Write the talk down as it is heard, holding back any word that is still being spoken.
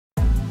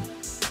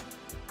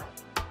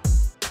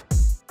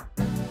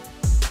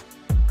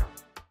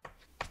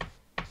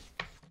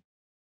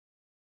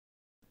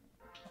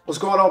What's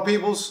going on,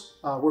 peoples?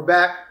 We're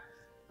back.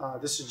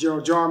 This is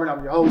Gerald Jarman.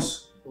 I'm your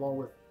host, along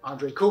with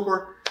Andre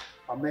Cooper,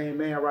 our main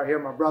man right here,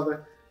 my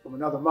brother from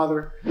another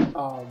mother.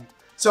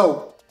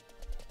 So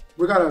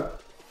we're going to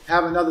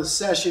have another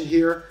session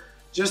here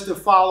just to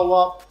follow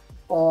up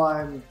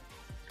on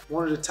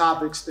one of the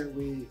topics that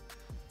we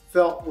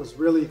felt was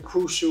really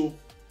crucial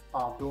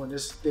during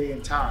this day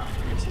and time.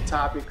 It's the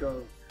topic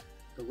of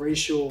the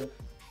racial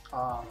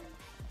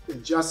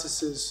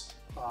injustices,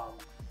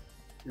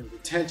 the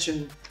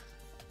tension,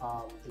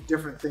 the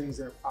different things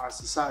that our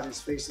society is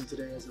facing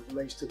today as it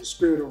relates to the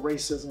spirit of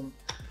racism,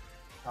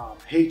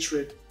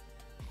 hatred,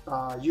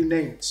 you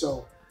name it.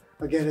 So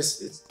again,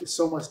 it's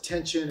so much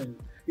tension, and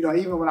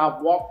even when I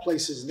walk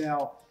places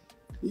now,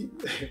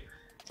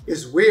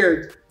 it's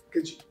weird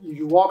because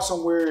you walk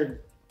somewhere and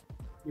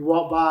you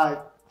walk by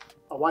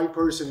a white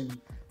person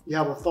and you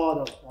have a thought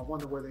of, I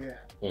wonder where they're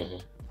at. Mm-hmm.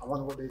 I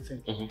wonder what they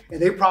think. Mm-hmm.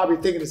 And they probably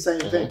thinking the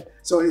same thing.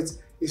 So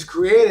it's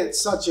created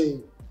such a,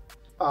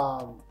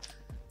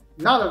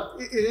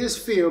 it is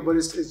fear, but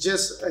it's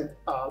just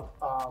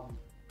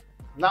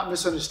not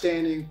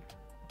misunderstanding,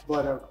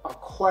 but a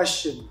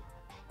question.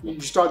 You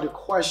start to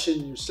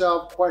question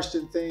yourself,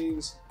 question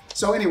things.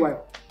 So anyway,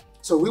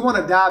 we want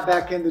to dive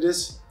back into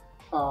this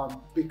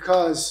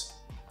because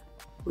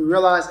we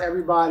realize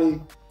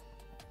everybody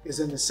is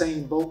in the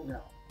same boat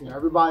now.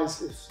 Everybody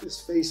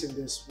is facing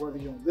this, whether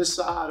you're on this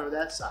side or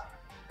that side,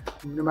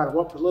 no matter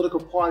what political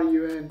party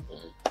you're in.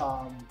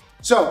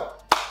 So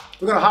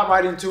we're gonna hop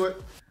right into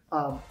it.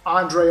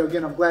 Andre,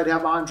 again, I'm glad to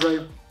have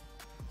Andre,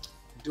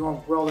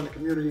 doing well in the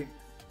community,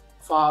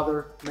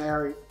 father,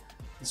 married,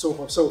 and so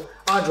forth. So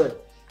Andre,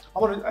 I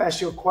want to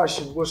ask you a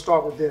question. We'll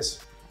start with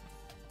this.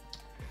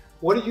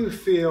 What do you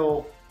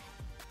feel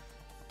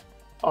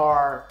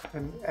are,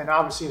 and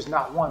obviously it's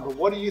not one, but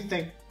what do you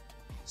think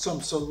some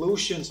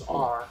solutions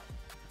are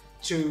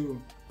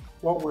to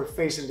what we're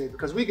facing today?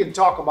 Because we can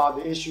talk about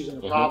the issues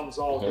and the problems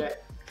all day.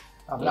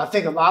 And I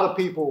think a lot of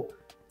people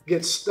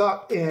get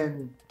stuck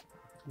in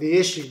the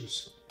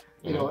issues,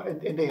 and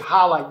they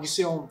highlight, you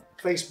see on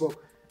Facebook,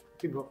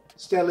 people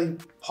steadily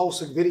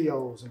posting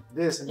videos and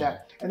this and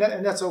that. And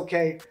that's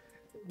okay,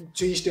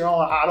 to each their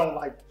own. I don't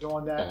like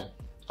doing that.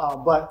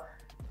 But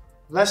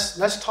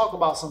let's talk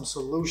about some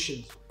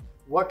solutions.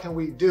 What can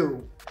we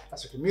do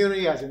as a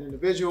community, as an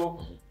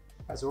individual,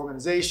 as an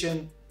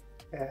organization,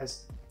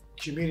 as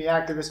community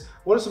activists?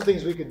 What are some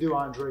things we could do,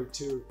 Andre,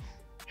 to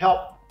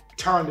help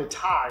turn the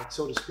tide,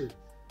 so to speak?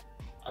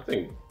 I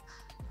think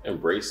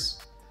embrace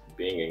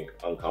being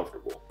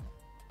uncomfortable.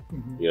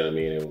 You know what I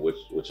mean? And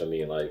which I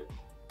mean, like,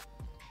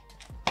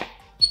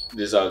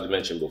 this I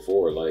mentioned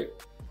before, like,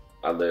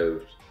 I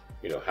lived,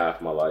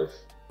 half my life,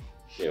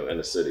 in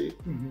the city,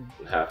 and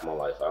half my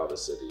life out of the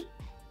city.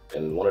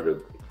 And one of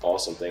the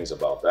awesome things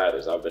about that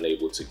is I've been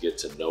able to get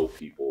to know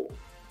people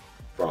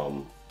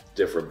from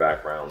different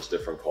backgrounds,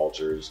 different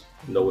cultures,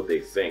 know what they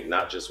think,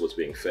 not just what's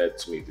being fed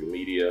to me through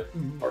media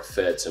or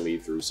fed to me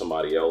through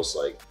somebody else,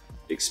 like,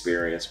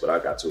 experience, but I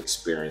got to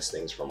experience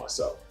things for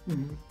myself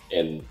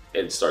and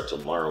start to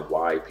learn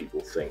why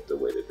people think the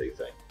way that they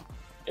think.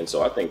 And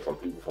so I think from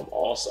people from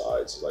all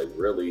sides, like,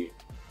 really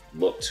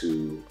look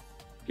to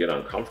get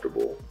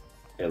uncomfortable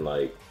and,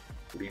 like,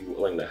 be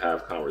willing to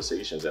have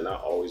conversations and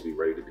not always be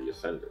ready to be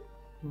offended.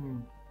 You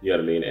know what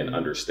I mean? And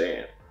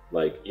understand,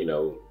 like,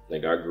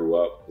 like, I grew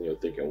up,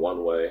 thinking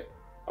one way.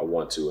 I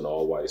went to an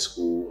all-white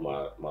school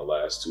my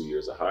last 2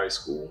 years of high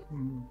school,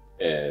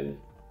 and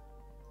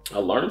I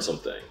learned some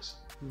things.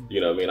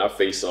 You know what I mean? I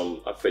faced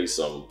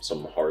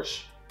some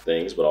harsh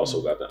things, but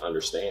also got to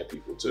understand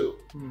people too.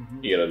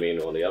 You know what I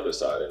mean? On the other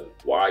side, and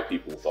why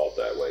people thought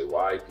that way,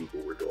 why people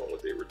were doing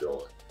what they were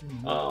doing. You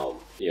know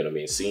what I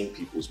mean? Seeing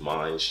people's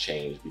minds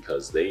change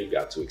because they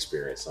got to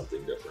experience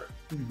something different.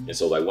 And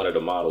so, like, one of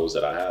the models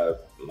that I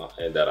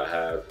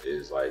have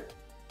is, like,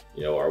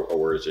 our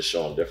words just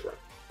show them different.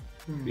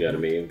 You know what I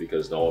mean?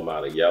 Because no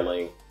amount of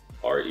yelling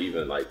or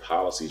even, like,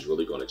 policy is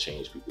really going to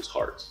change people's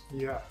hearts.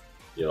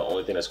 The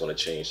only thing that's going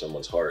to change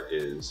someone's heart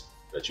is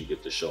that you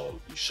get to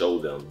show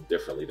them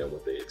differently than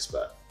what they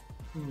expect.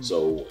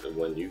 So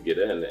when you get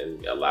in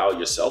and allow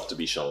yourself to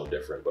be shown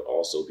different, but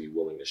also be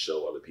willing to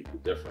show other people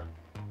different.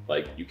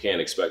 Like, you can't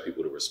expect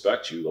people to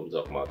respect you. I'm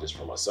talking about just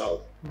for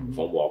myself. If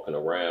I'm walking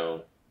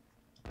around,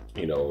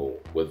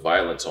 with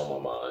violence on my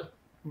mind,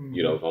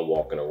 if I'm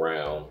walking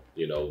around,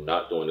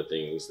 not doing the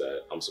things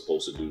that I'm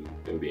supposed to do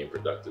and being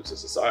productive to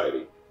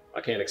society,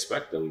 I can't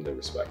expect them to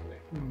respect me.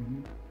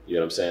 You know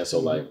what I'm saying? So,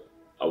 like,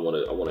 I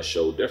want to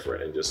show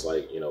different, and just,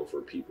 like,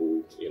 for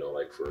people,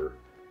 like, for,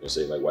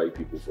 say, like, white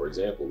people, for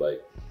example,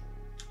 like,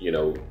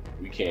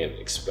 we can't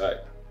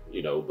expect,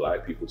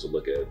 Black people to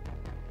look at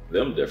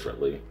them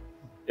differently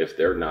if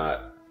they're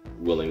not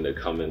willing to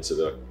come into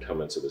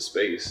the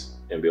space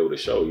and be able to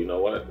show,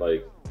 what,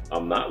 like,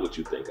 I'm not what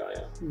you think I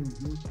am.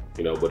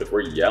 But if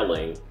we're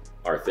yelling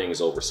our things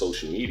over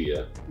social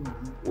media,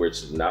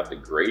 which is not the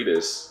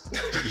greatest,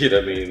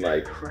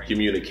 like,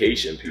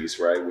 communication piece,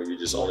 right? When you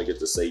just only get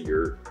to say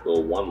your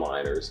little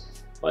one-liners,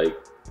 like,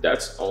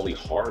 that's only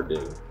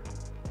hardening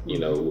you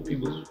know, what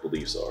people's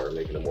beliefs are,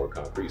 making them more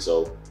concrete.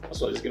 So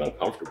that's why I just get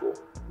uncomfortable,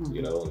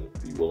 you know,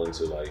 and be willing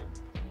to like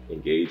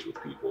engage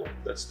with people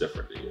that's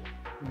different to you.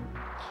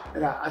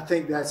 And I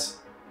think that's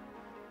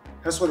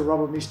where the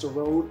rubber meets the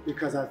road,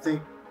 because I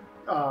think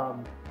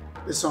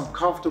it's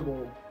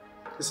uncomfortable.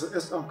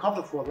 It's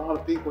uncomfortable for a lot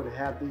of people to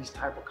have these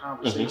type of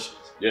conversations.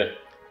 Yeah.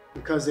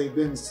 Because they've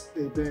been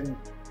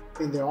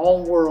in their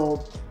own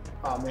world,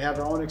 they have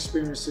their own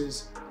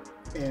experiences,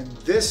 and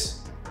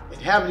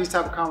having these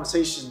type of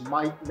conversations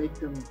might make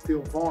them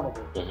feel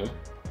vulnerable.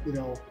 You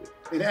know,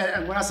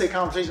 and when I say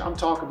conversation, I'm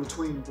talking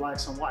between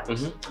blacks and whites.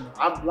 You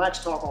know,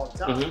 blacks talk all the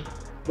time,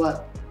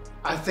 but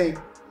I think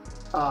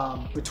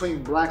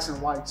between blacks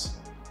and whites,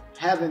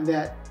 having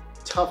that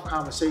tough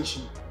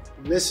conversation,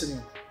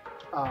 listening,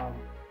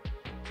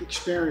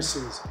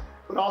 experiences,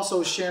 but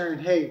also sharing,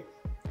 hey,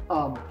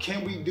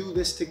 can we do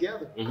this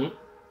together?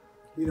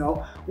 You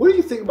know, what do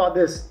you think about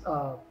this,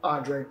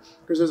 Andre?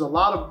 Because there's a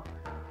lot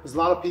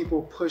of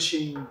people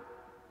pushing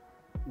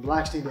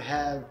blacks need to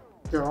have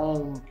their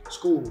own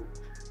school.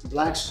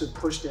 Blacks should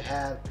push to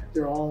have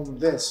their own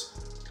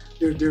this.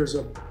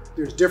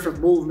 There's different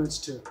movements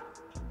to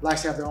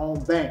blacks have their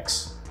own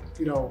banks.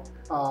 You know,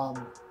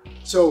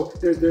 so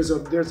there's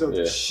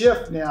a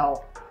shift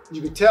now.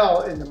 You can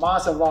tell in the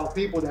mindset of a lot of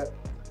people that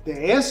the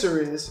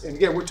answer is, and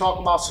again, we're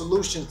talking about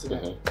solutions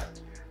today.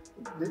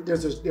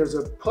 There's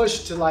a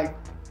push to like,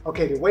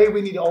 okay, the way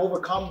we need to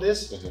overcome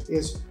this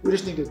is we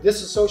just need to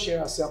disassociate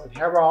ourselves and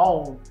have our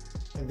own,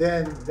 and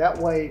then that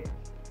way,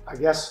 I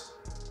guess,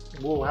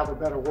 we'll have a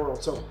better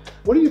world. So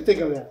what do you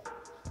think of that?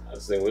 I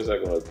was thinking, what's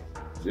that going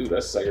to do?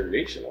 That's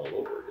segregation all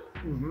over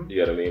again.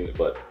 You know what I mean?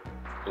 But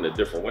in a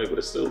different way, but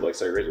it's still like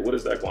segregation. What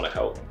is that going to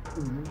help?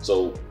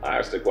 So I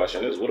asked the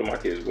question is, what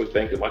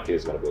bank are my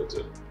kids going to go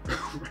to?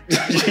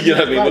 You know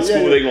what I mean? What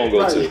school they going to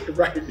go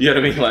to? You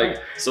know what I mean?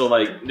 Like, so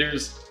like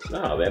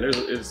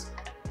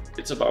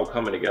it's about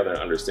coming together and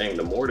understanding.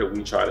 The more that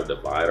we try to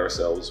divide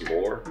ourselves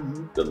more,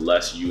 the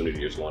less unity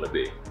there's going to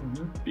be.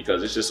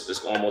 Because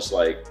it's almost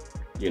like,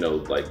 you know,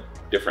 like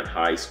different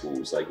high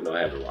schools, like, you know,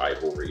 having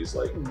rivalries,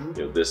 like, you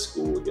know, this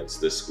school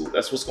against this school.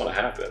 That's what's going to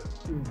happen.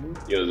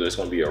 You know, there's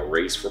going to be a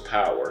race for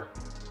power,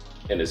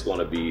 and it's going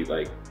to be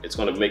like, it's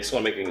going to make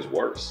things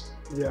worse.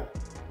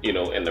 You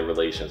know, in the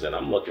relations. And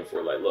I'm looking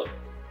for like, look,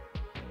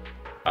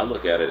 I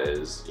look at it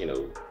as, you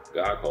know,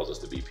 God calls us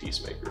to be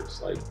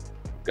peacemakers. Like,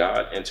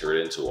 God entered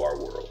into our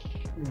world.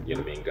 You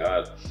know what I mean?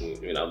 God,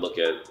 you know, I look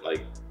at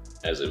like,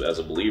 as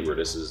a believer,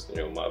 this is, you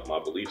know, my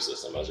belief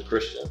system as a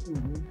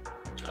Christian.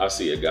 I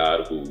see a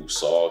God who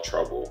saw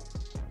trouble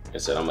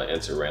and said, I'm gonna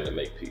enter in and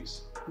make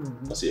peace.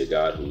 I see a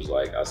God who's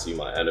like, I see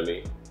my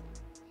enemy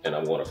and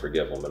I'm gonna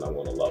forgive him and I'm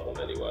gonna love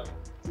him anyway.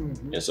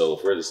 And so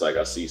if we're just like,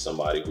 I see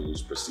somebody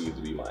who's perceived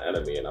to be my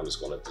enemy and I'm just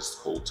gonna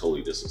just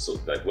totally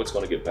disassociate, like, what's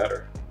gonna get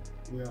better?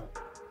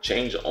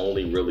 Change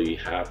only really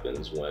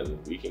happens when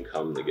we can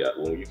come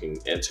together, when you can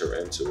enter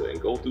into it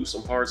and go through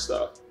some hard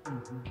stuff.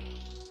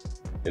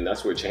 And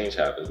that's where change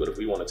happens. But if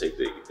we want to take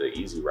the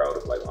easy route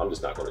of like, I'm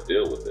just not going to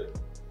deal with it,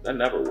 that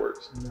never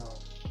works. No.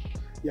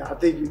 Yeah, I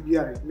think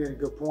you made a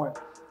good point.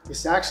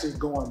 It's actually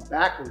going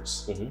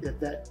backwards.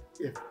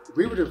 If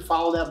we were to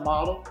follow that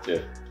model,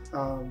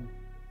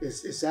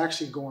 it's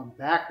actually going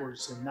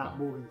backwards and not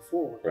moving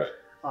forward.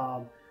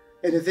 And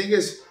the thing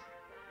is,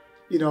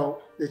 you know,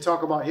 they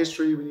talk about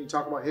history. We need to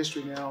talk about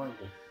history now, and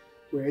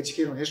we're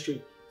educated on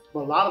history.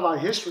 But a lot of our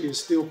history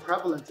is still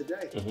prevalent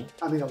today.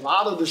 I mean, a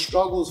lot of the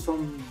struggles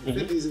from the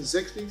 50s and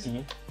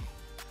 60s,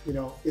 you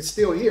know, it's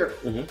still here.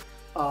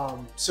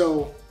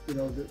 So, you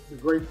know, the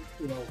great,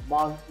 you know,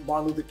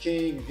 Martin Luther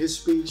King and his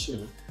speech,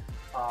 and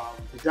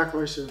the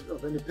Declaration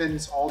of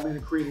Independence, all men are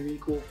created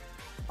equal.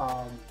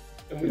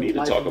 And we need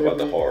to talk about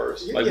the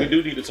horrors. Like, we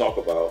do need to talk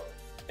about,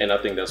 and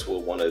I think that's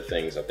what one of the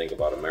things I think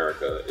about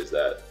America is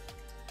that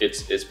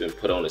it's been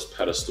put on this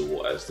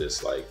pedestal as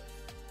this like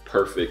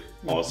perfect,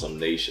 awesome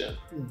nation.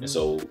 And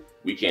so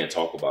we can't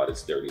talk about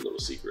its dirty little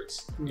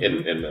secrets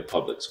in the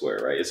public square,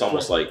 right? It's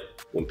almost like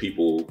when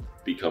people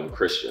become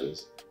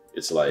Christians,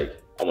 it's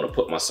like, I want to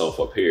put myself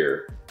up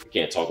here. I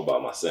can't talk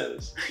about my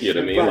sins. You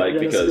know what I mean? Like,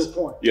 because,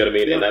 you know what I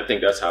mean? And I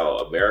think that's how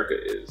America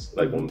is.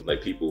 Like, when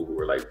like people who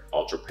are like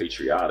ultra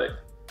patriotic,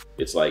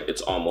 it's like,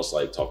 it's almost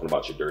like talking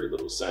about your dirty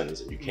little sins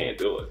and you can't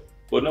do it.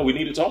 But no, we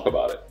need to talk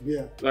about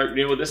it. Like,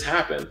 you know, this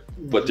happened,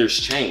 but there's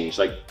change.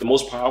 Like, the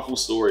most powerful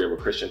story of a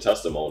Christian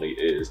testimony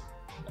is,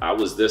 I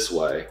was this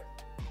way,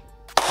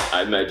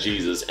 I met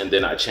Jesus, and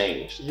then I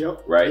changed,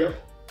 right?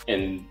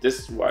 And this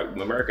is why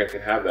America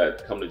can have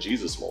that come to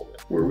Jesus moment,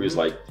 where we was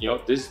like, you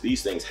know,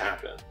 these things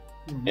happen,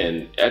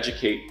 and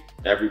educate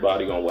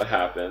everybody on what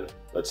happened.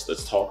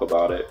 Let's talk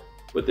about it.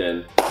 But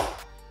then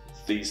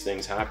these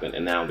things happen,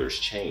 and now there's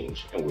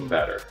change, and we're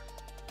better.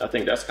 I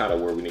think that's kind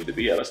of where we need to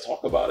be at. Let's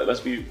talk about it.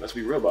 Let's be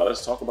real about it.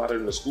 Let's talk about it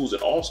in the schools,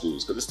 in all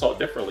schools, because it's taught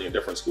differently in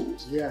different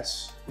schools.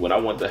 When I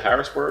went to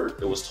Harrisburg,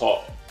 it was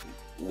taught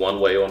one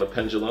way on the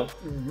pendulum.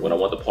 When I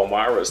went to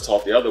Palmyra, it's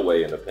taught the other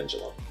way in the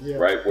pendulum,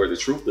 right? Where the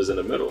truth is in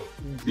the middle.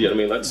 You know what I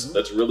mean?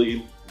 Let's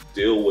really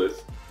deal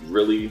with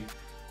really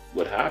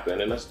what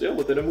happened, and let's deal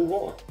with it and move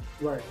on.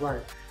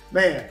 Right.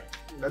 Man,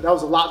 that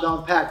was a lot to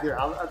unpack there.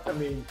 I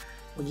mean,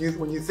 when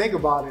you think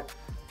about it,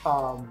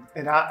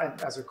 and I,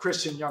 as a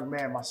Christian young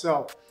man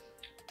myself,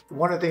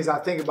 one of the things I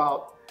think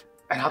about,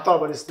 and I thought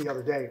about this the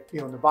other day, you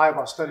know, in the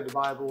Bible, I studied the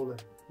Bible,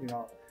 and, you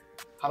know,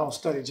 I don't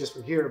study just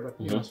for here, but,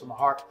 you know, it's from my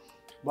heart.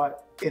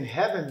 But in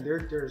heaven, there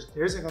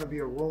isn't going to be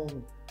a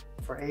room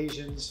for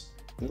Asians.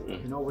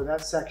 You know, over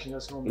that section,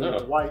 that's going to be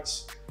the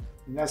whites.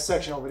 And that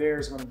section over there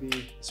is going to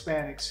be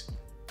Hispanics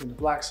and the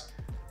blacks.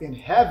 In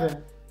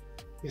heaven,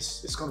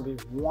 it's going to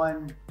be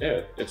one.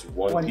 Yeah, it's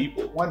one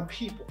people. One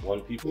people.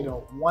 One people. You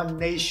know, one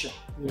nation.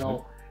 You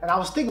know, and I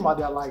was thinking about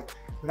that, like,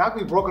 we're not going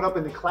to be broken up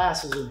into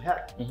classes in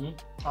heaven,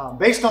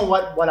 based on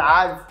what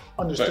I've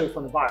understood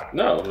from the Bible.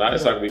 No,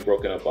 it's not going to be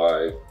broken up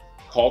by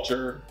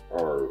culture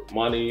or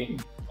money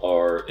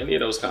or any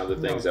of those kinds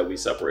of things that we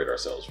separate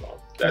ourselves from.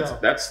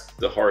 That's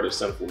the heart of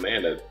sinful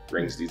man that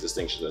brings these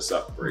distinctions and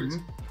separates.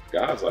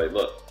 God's like,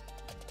 look,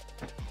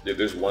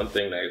 there's one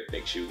thing that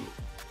makes you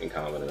in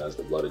common, and that's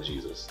the blood of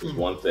Jesus. There's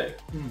one thing.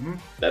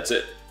 That's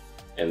it.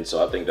 And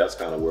so I think that's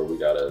kind of where we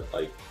gotta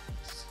like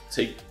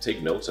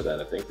take notes of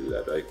that and think through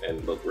that. Right?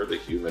 And look, we're the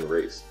human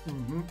race.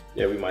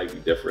 Yeah, we might be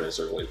different in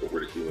certain ways, but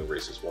we're the human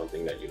race. It's one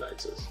thing that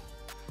unites us.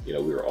 You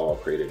know, we were all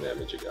created in the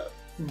image of God.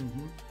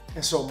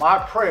 And so my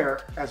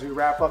prayer, as we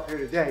wrap up here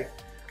today,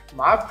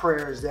 my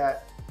prayer is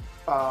that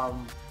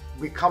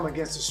we come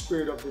against the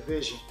spirit of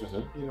division.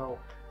 You know,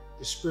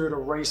 the spirit of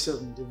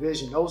racism,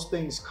 division. Those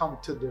things come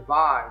to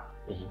divide.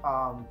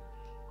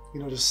 You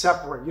know, to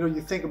separate. You know,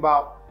 you think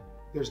about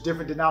there's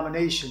different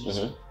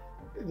denominations.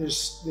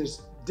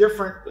 There's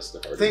different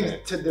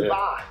things to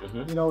divide.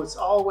 You know, it's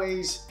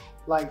always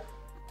like,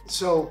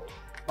 so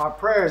my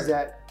prayer is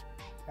that,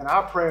 and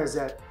our prayer is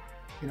that,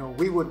 you know,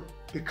 we would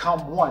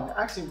become one.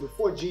 Actually,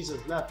 before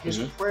Jesus left, his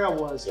prayer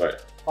was,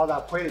 Father,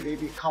 I pray that they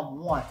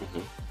become one.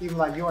 Even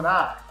like you and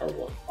I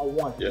are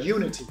one.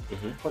 Unity.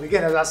 But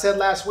again, as I said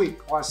last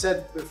week, or I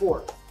said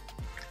before,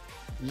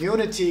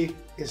 unity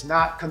is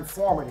not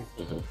conformity.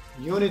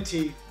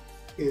 Unity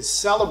is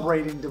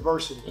celebrating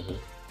diversity.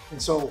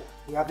 And so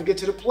we have to get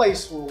to the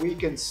place where we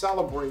can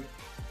celebrate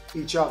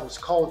each other's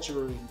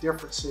culture and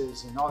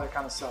differences and all that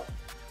kind of stuff.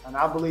 And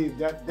I believe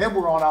that then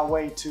we're on our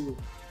way to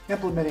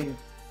implementing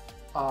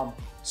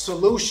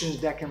solutions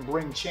that can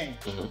bring change.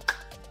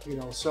 You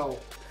know, so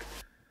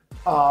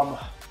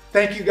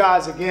thank you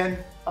guys again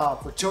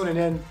for tuning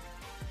in.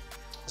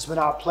 It's been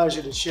our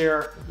pleasure to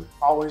share.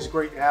 Always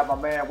great to have my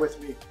man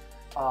with me.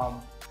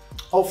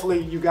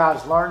 Hopefully you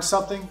guys learned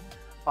something.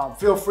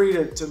 Feel free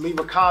to leave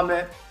a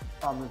comment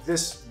if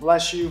this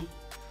bless you.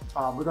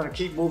 We're going to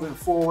keep moving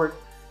forward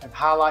and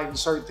highlighting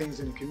certain things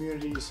in the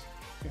communities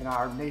in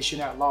our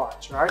nation at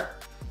large. All right.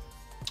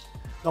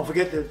 Don't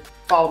forget to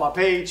follow my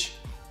page,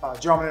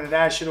 German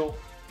International,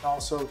 and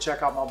also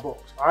check out my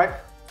books. All right.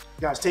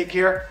 You guys take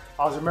care.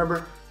 Always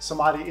remember,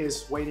 somebody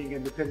is waiting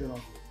and depending on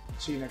you.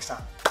 See you next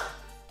time.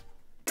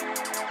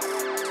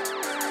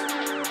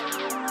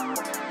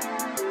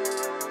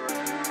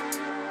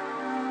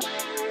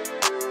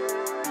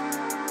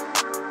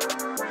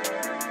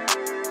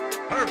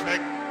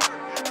 Perfect.